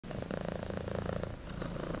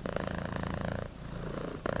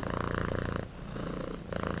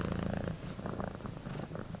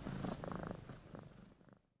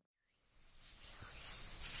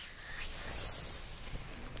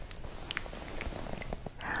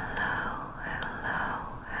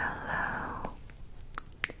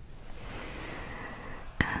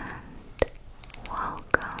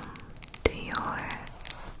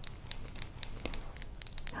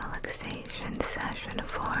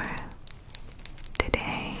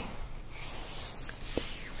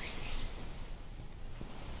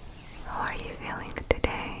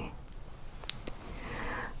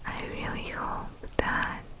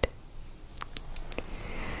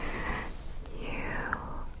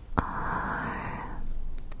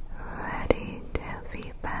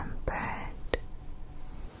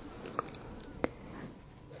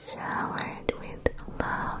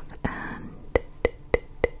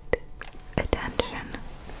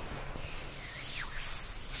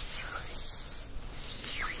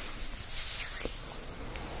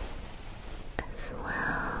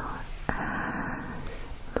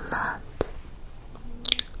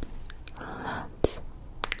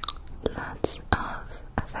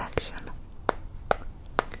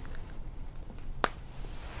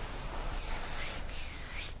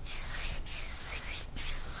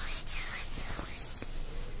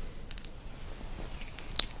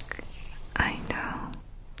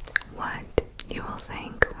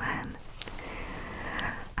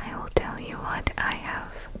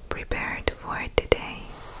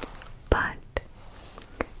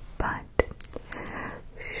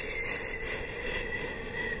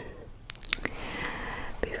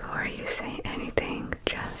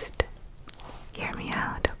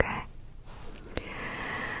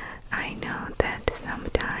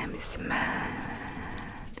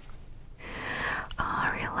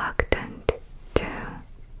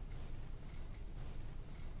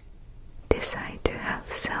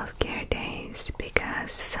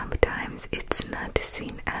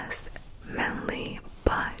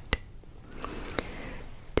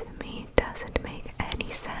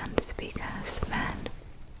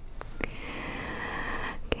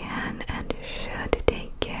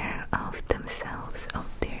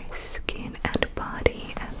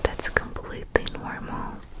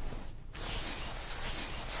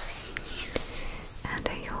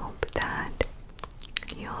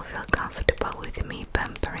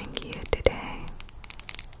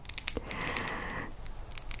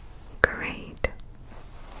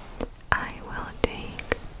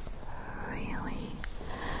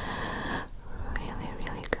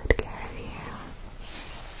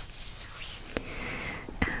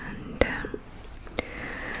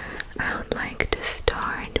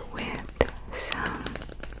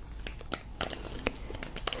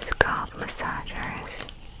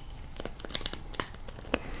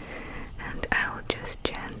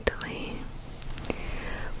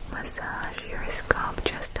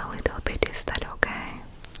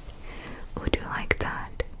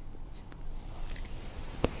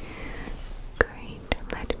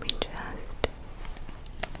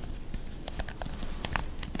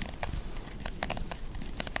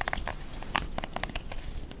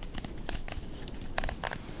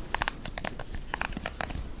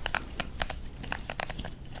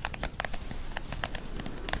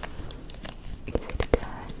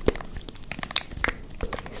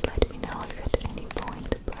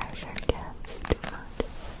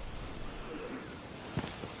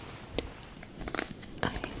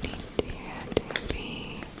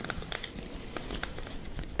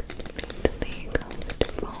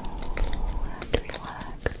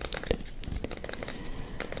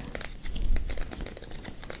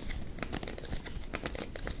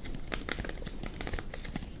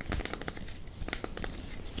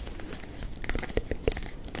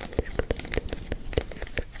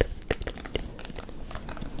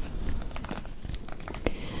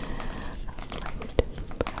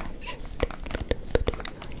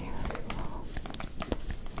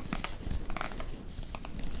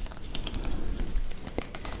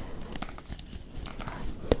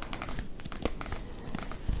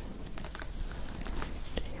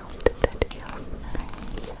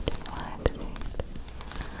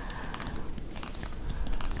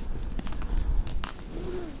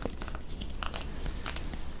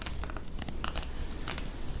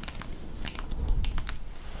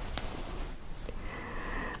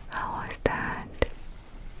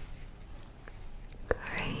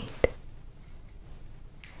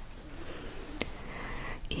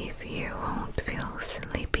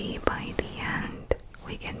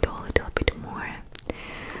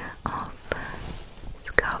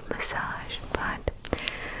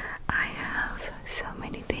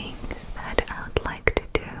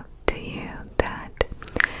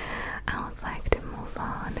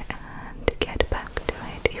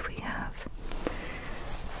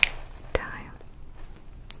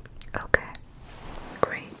Okay,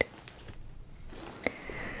 great.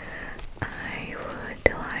 I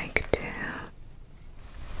would like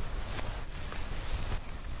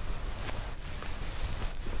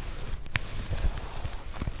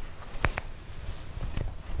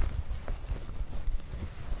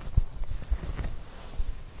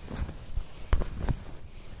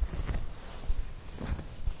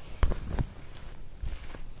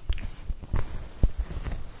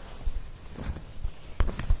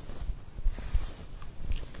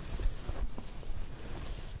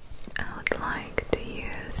to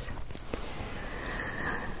use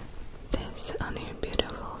this on your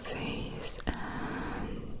beautiful face,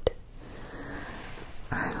 and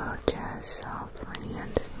I will just softly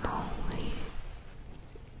and slowly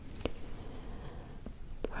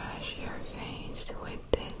brush your face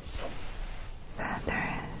with these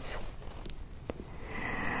feathers.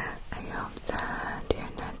 I hope that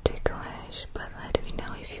you're not ticklish, but let me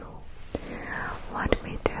know if you want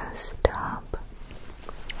me to stop.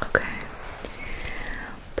 Okay,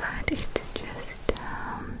 but it should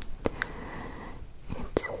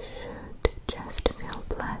just feel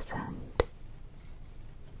pleasant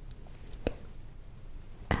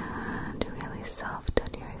and really soft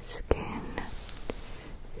on your skin.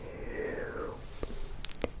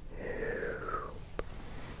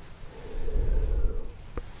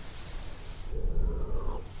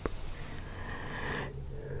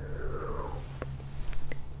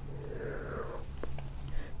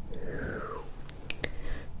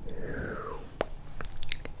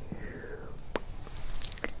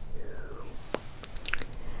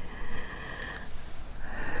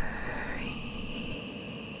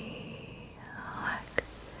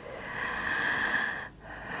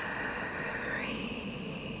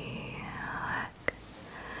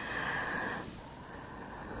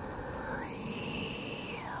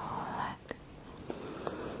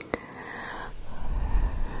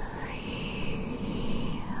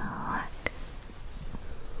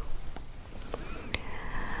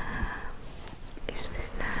 Is this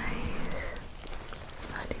nice?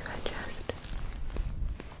 What if I just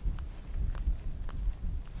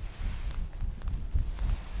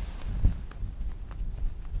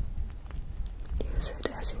use it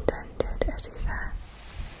as intended, as if I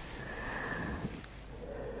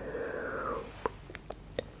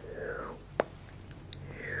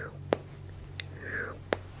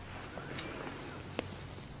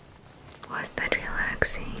was that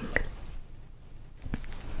relaxing?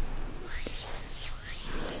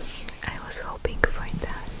 I was hoping for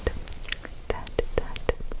that.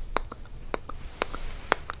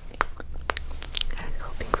 I was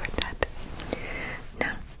hoping for that.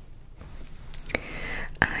 Now,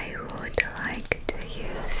 I would like to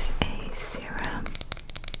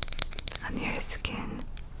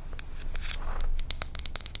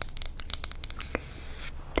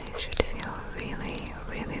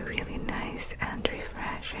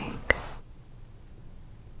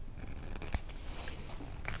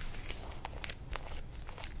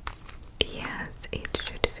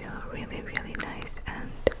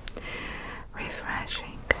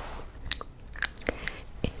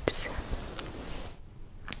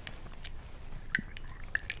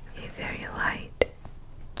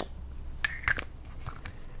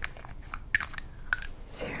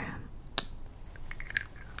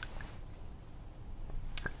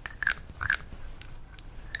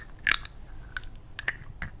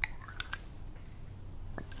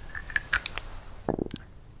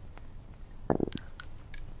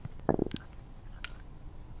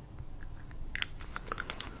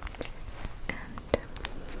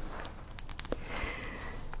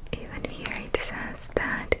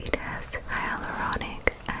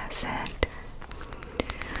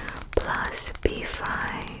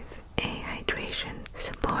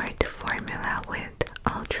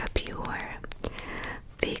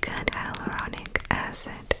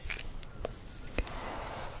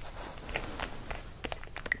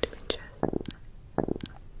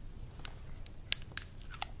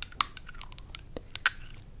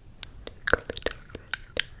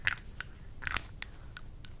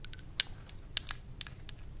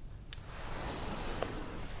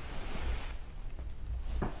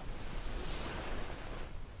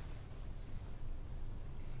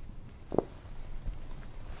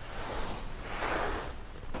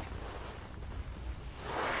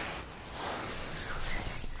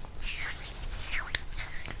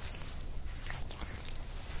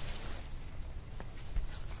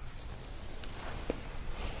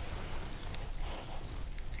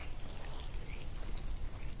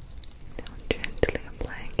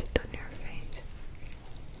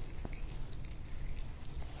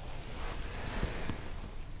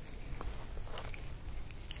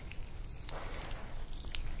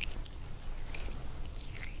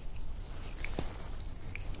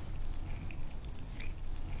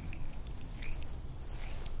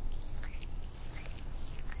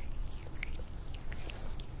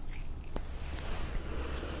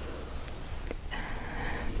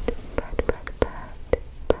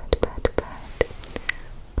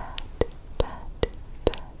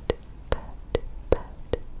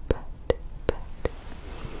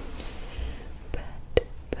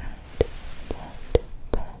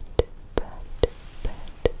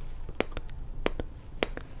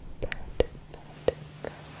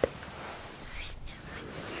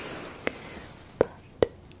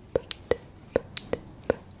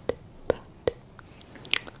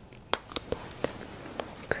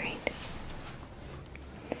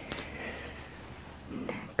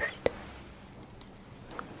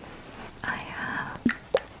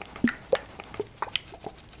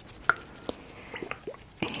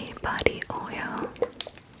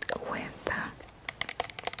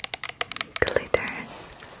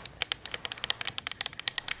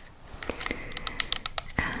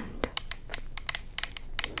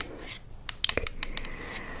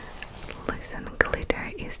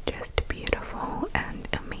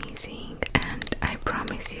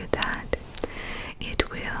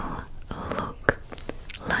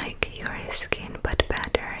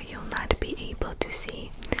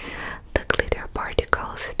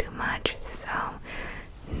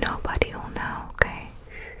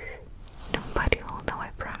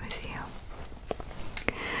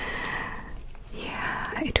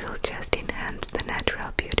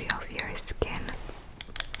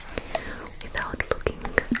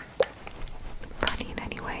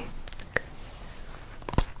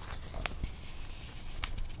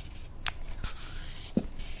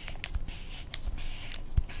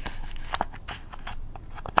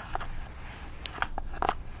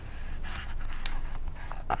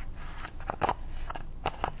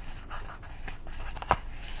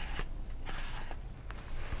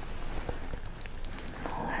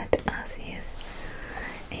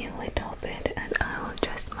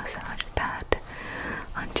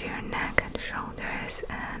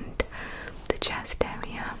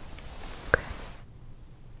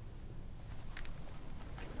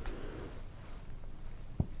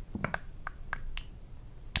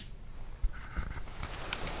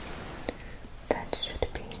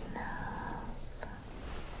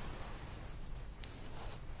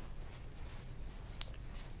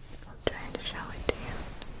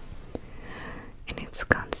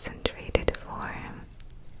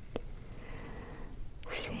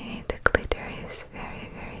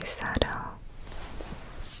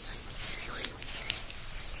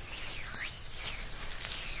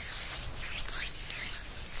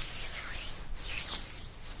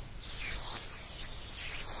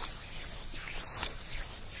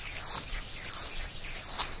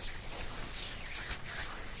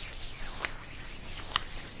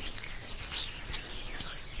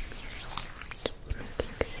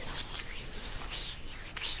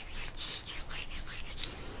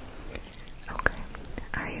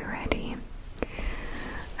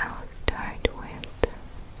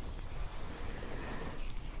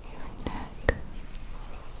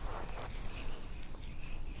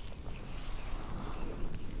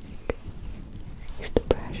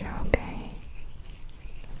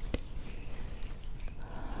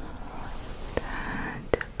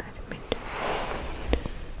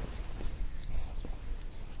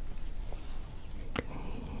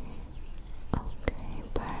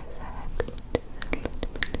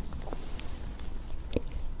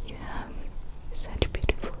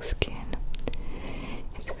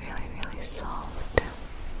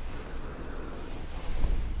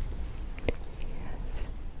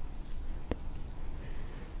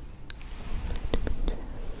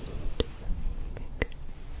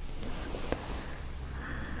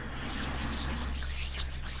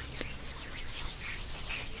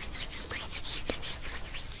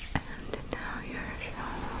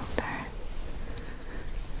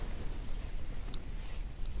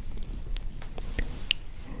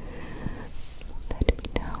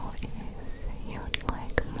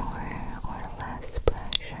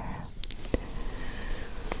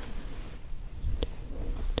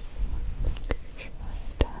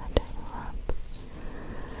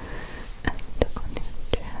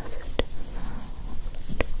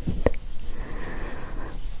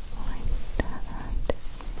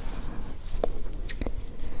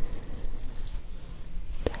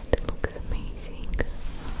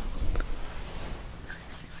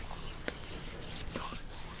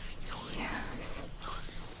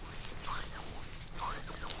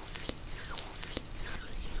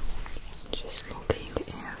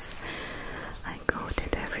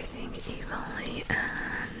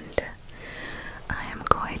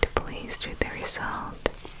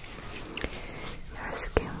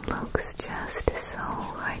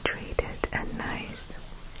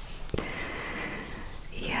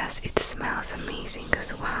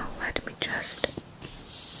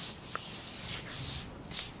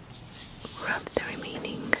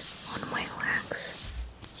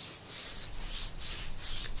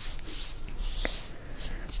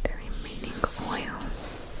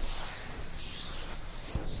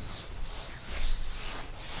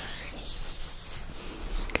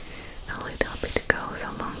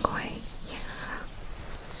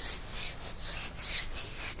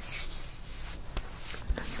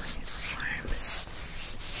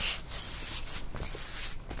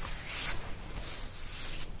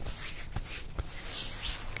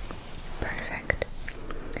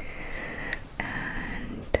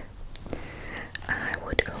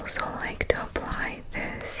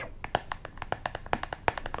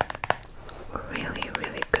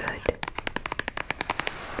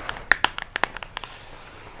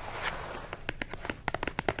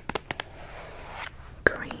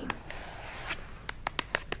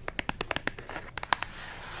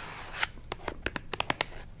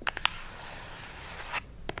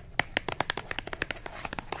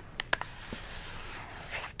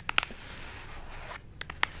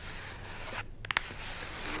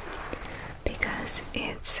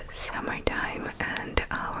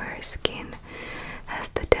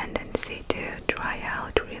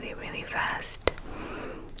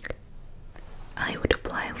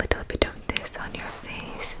on your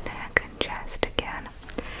face, neck, and chest again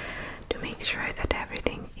to make sure that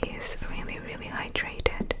everything is really, really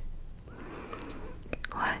hydrated.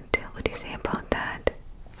 What would you say about that?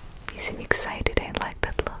 You seem excited. I like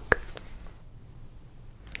that look.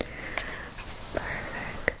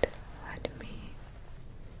 Perfect. Let me.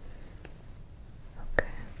 Okay.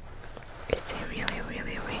 It's a really,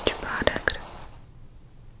 really rich product.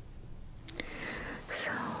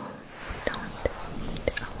 So we don't need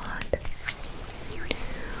a lot.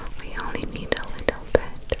 We only need a little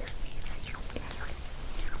bit.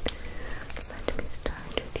 Let me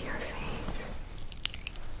start with your face.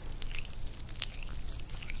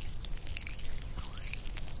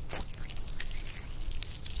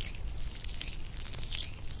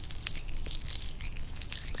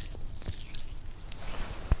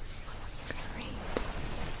 Great.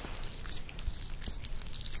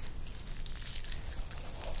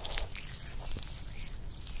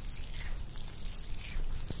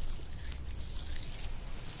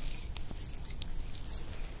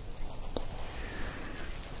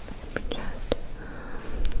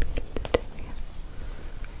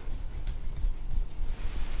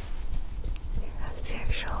 Just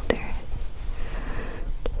your shoulders,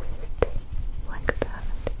 just like that.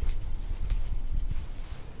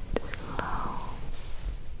 Slow,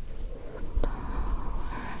 slower,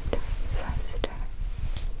 faster.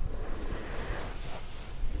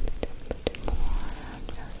 Just put more on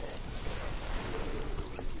your face.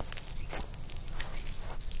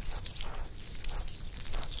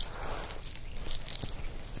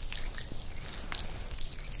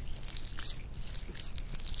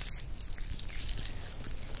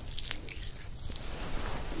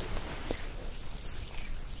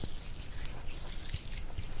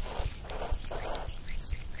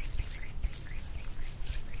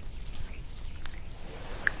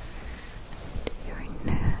 Your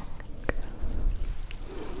neck.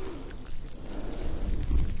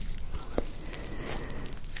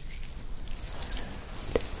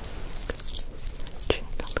 Chin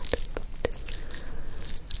a little bit.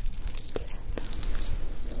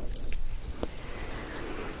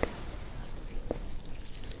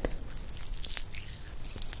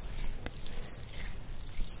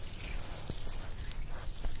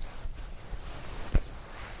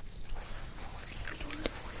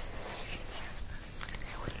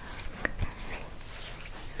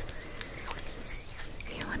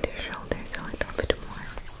 You want your shoulders a little bit more,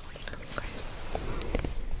 of course.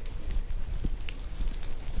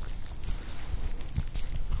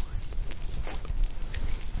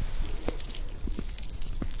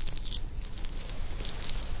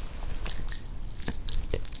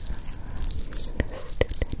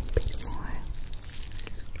 Just a little bit more.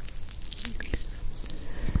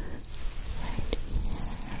 Right here.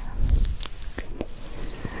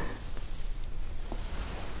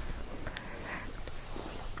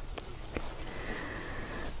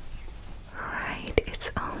 Right,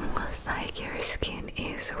 it's almost like your skin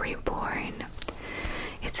is reborn.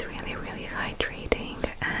 It's really, really hydrating,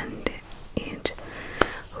 and it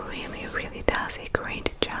really, really does a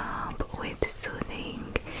great job with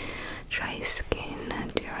soothing dry skin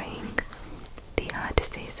during the hot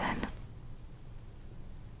season.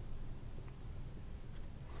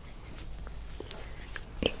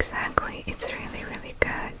 Exactly, it's really, really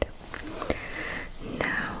good.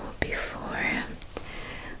 Now, before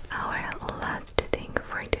our last thing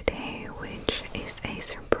for today, which is a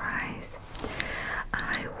surprise,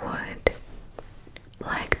 I would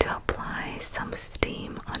like to apply some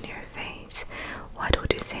steam on your face. What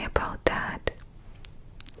would you say about that?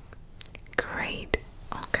 Great.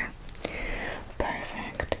 Okay.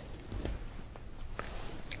 Perfect.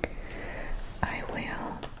 I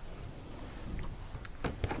will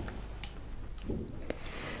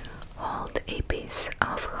hold a piece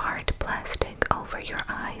of hard plastic over your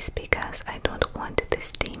eyes because I don't want the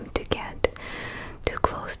steam to get too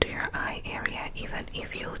close to your eye area, even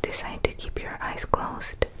if you decide to keep your eyes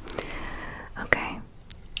closed. Okay,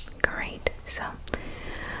 great. So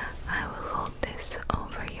I will hold this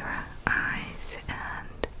over your eyes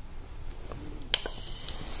and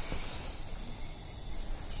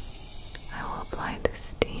I will apply the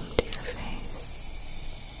steam to your face.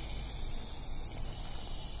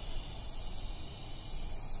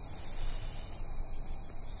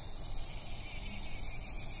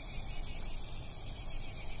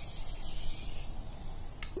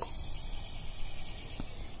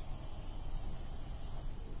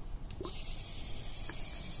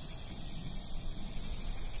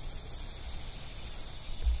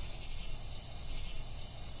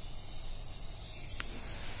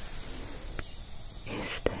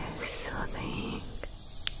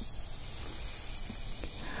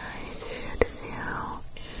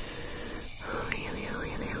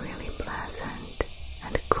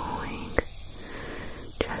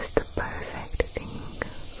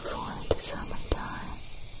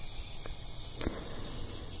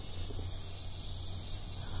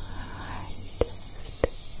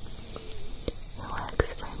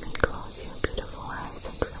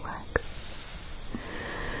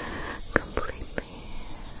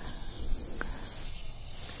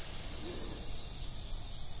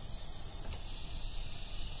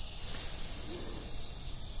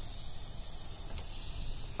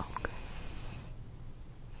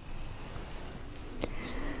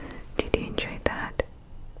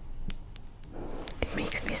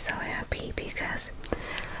 so happy because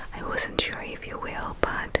I wasn't sure if you will,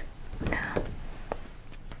 but now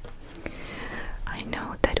I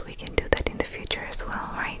know that we can do that in the future as well,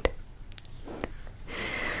 right?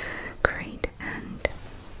 Great, and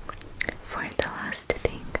for the last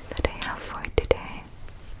thing that I have for today,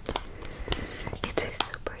 it's a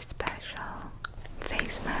super special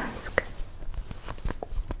face mask.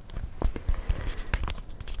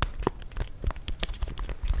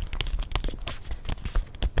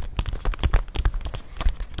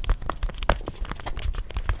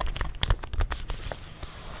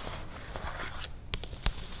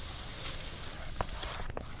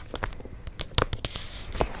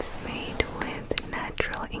 It's made with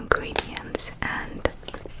natural ingredients, and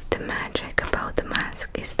the magic about the mask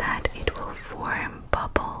is that it will form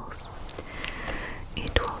bubbles.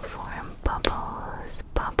 It will form bubbles,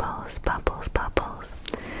 bubbles, bubbles, bubbles,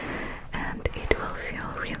 and it will feel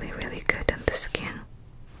really, really good on the skin.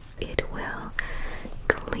 It will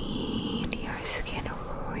clean your skin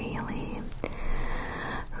really,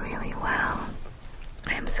 really well.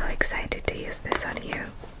 I am so excited to use this on you.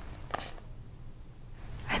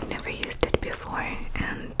 I've never used it before,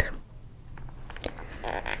 and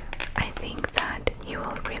I think that you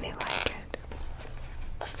will really like it.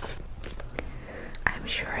 I'm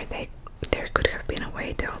sure there could have been a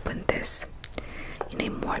way to open this in a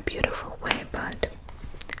more beautiful way, but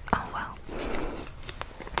oh well.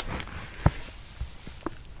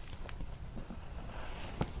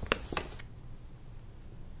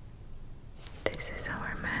 This is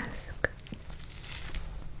our mask.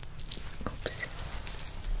 Oops.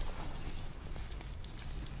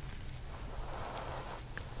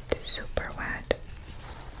 It's super wet.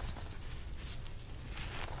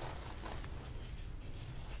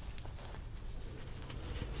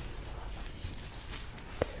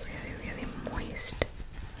 It's really, really moist.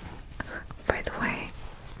 By the way,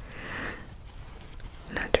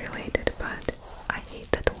 not related, but I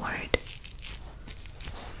hate that word.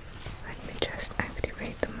 Let me just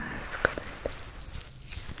activate the mask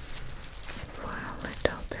for a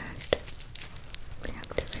little bit.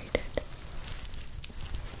 Reactivate it.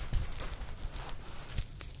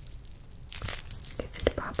 Is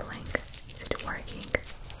it bubbling? Is it working?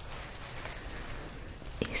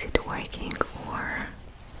 Is it working, or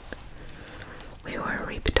we were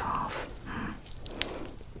ripped off?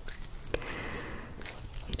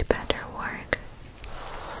 It better work.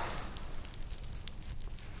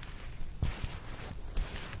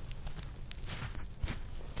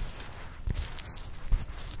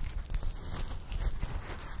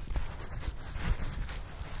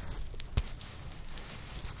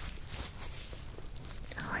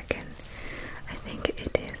 Oh, I think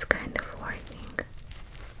it is kind of working.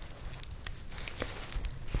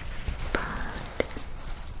 But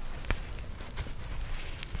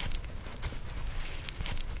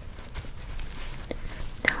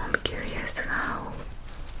now I'm curious how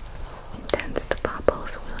intense the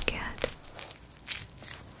bubbles will get.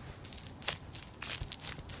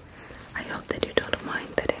 I hope that you don't mind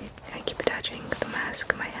that I keep touching the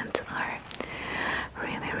mask. My hands are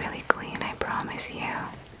really, really clean, I promise you.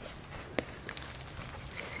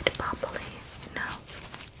 Is it bubbly? No.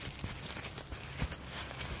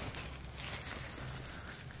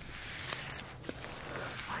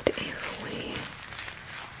 What if we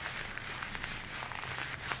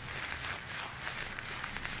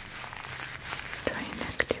try and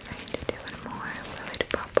activate it even more? Will it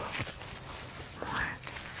bubble more?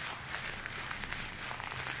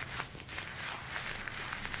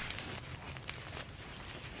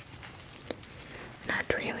 Not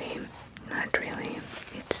really, not really.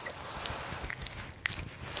 It's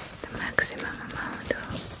the maximum amount of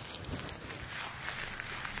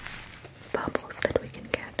bubbles that we can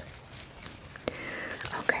get.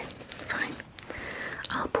 Okay, fine.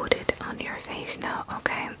 I'll put it on your face now,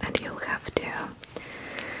 okay? And you'll have to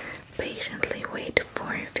patiently wait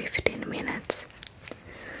for 15 minutes.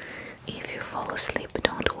 If you fall asleep,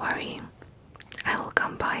 don't worry. I will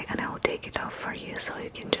come by and I will take it off for you so you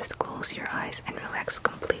can just close your eyes and relax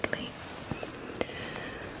completely.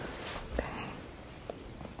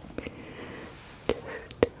 Okay. Just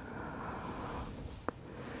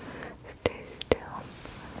stay still.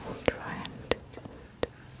 I'll try and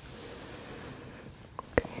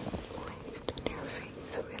okay, place it on your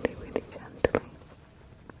face really, really gently.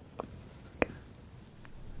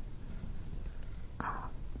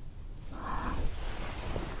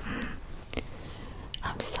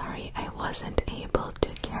 I'm sorry I wasn't able to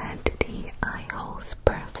get the eye holes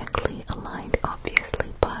perfectly aligned, obviously,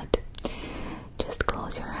 but just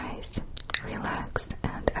close your eyes, relax,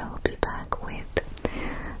 and I will be back with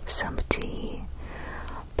some tea,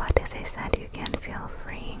 as I said, you can feel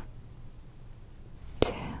free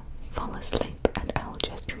to fall asleep, and I'll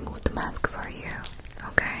just remove the mask for you,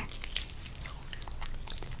 okay?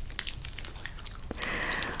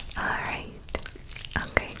 Alright,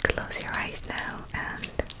 okay, close your eyes now,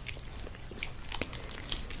 and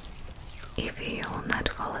if you will not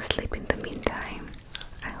fall